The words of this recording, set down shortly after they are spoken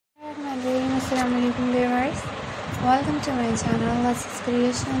Assalamualaikum viewers, welcome to my channel Let's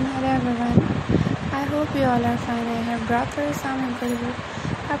Creation. Hello everyone, I hope you all are fine. I have brought for you some incredible.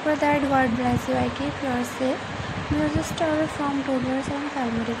 After that, God bless you. I keep you safe. Music story from toddlers and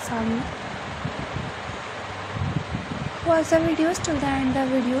calmeric sound. Watch the videos till the end. The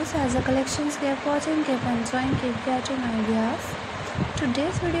videos as the collections. Keep watching, keep enjoying, keep getting ideas.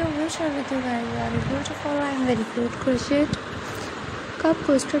 Today's video will share with you guys very beautiful and very cute crochet cup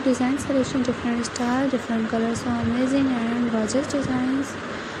coaster design selection, different style, different colors, so amazing and gorgeous designs.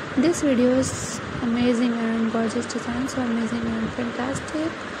 This video is amazing and gorgeous designs, so amazing and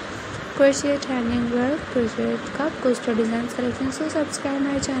fantastic crochet hanging work, crochet cup coaster design selection. So subscribe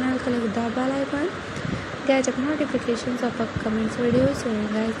my channel, click the bell icon, get up notifications of upcoming videos. So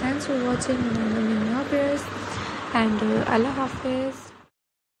guys, thanks for watching. Remember, your prayers and Allah Hafiz.